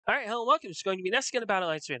Alright, hello and welcome. It's going to be next again Battle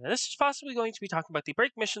Alliance Arena. This is possibly going to be talking about the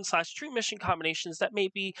break mission / true mission combinations that may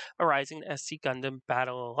be arising in SC Gundam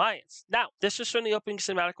Battle Alliance. Now, this is from the opening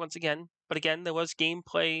cinematic once again, but again, there was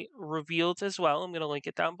gameplay revealed as well. I'm going to link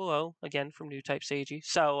it down below, again, from New Type Seiji.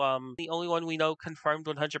 So, the only one we know confirmed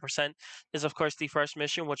 100% is, of course, the first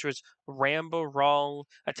mission, which was Rambo Rawl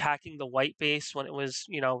attacking the white base when it was,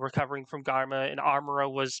 recovering from Garma, and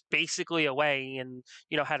Armoro was basically away and,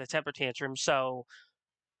 had a temper tantrum. So,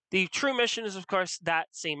 the true mission is, of course, that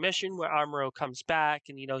same mission where Amuro comes back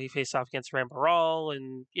and, he faced off against Rambaral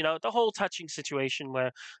and, the whole touching situation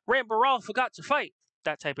where Rambaral forgot to fight,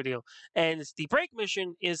 that type of deal. And the break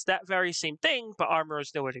mission is that very same thing, but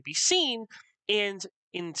Amuro's nowhere to be seen. And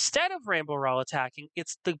instead of Rambaral attacking,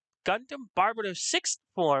 it's the Gundam Barbados 6th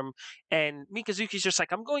form, and Mikazuki's just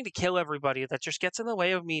like, I'm going to kill everybody that just gets in the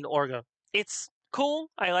way of me and Orga. It's cool.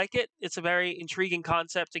 I like it. It's a very intriguing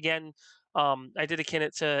concept. Again, I did akin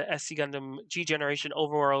it to SC Gundam G Generation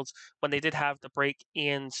Overworlds when they did have the break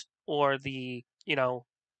and or the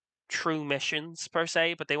true missions per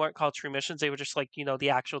se, but they weren't called true missions. They were just like the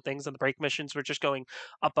actual things, and the break missions were just going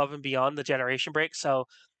above and beyond the generation break. So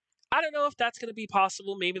I don't know if that's going to be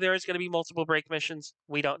possible. Maybe there is going to be multiple break missions.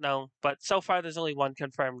 We don't know. But so far, there's only one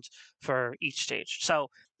confirmed for each stage. So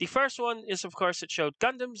the first one is, of course, it showed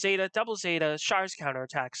Gundam, Zeta, Double Zeta, Char's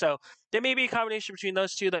counterattack. So there may be a combination between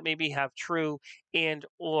those two that maybe have true and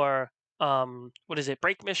or,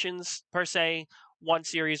 break missions per se. One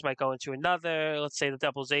series might go into another. Let's say the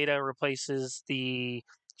Double Zeta replaces the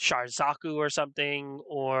Sharzaku or something,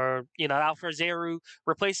 or Alpha Zeru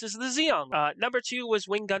replaces the Xeon. Number 2 was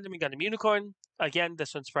Wing Gundam and Gundam Unicorn. Again,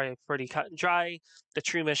 this one's probably pretty cut and dry. The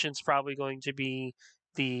true mission's probably going to be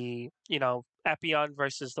the Epion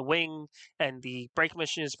versus the Wing, and the break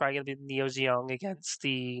mission is probably going to be the Neo Zeong against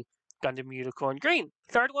the Gundam Unicorn Green.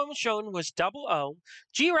 Third one was shown was Double O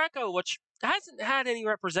G Reco, which hasn't had any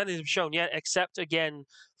representatives shown yet, except again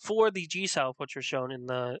for the G Self, which was shown in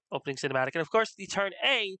the opening cinematic. And of course, the turn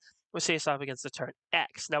A was faced off against the turn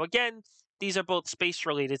X. Now, again, these are both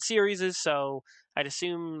space-related series, so I'd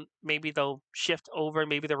assume maybe they'll shift over.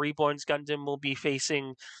 Maybe the Reborn's Gundam will be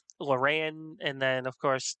facing Loran, and then, of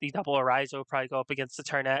course, the Double Arizo will probably go up against the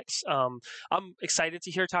turn X. I'm excited to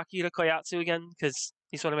hear Takahiro Koyatsu again, because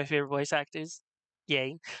he's one of my favorite voice actors.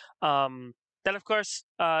 Yay. Then, of course,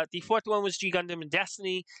 the fourth one was G Gundam and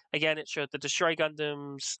Destiny. Again, it showed the Destroy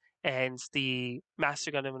Gundams and the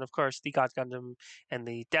Master Gundam, and of course, the God Gundam and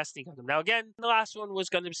the Destiny Gundam. Now, again, the last one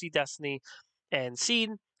was Gundam Seed Destiny and Seed,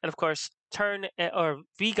 and of course, V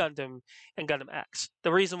Gundam and Gundam X.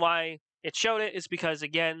 The reason why it showed it is because,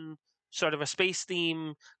 again, sort of a space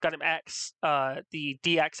theme. Gundam X, the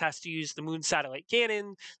DX has to use the Moon Satellite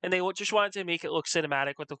Cannon, and they just wanted to make it look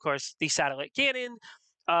cinematic with, of course, the Satellite Cannon.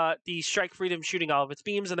 The Strike Freedom shooting all of its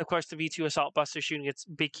beams, and of course the V2 Assault Buster shooting its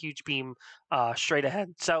big, huge beam straight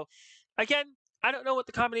ahead. So, again, I don't know what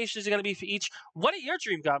the combinations are going to be for each. What are your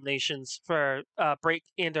dream combinations for break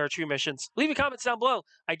and or true missions? Leave your comments down below.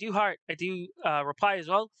 I do reply as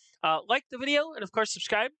well. Like the video, and of course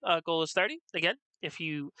subscribe. Goal is 30. Again, if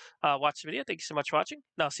you watch the video, thank you so much for watching,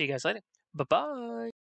 and I'll see you guys later. Bye-bye.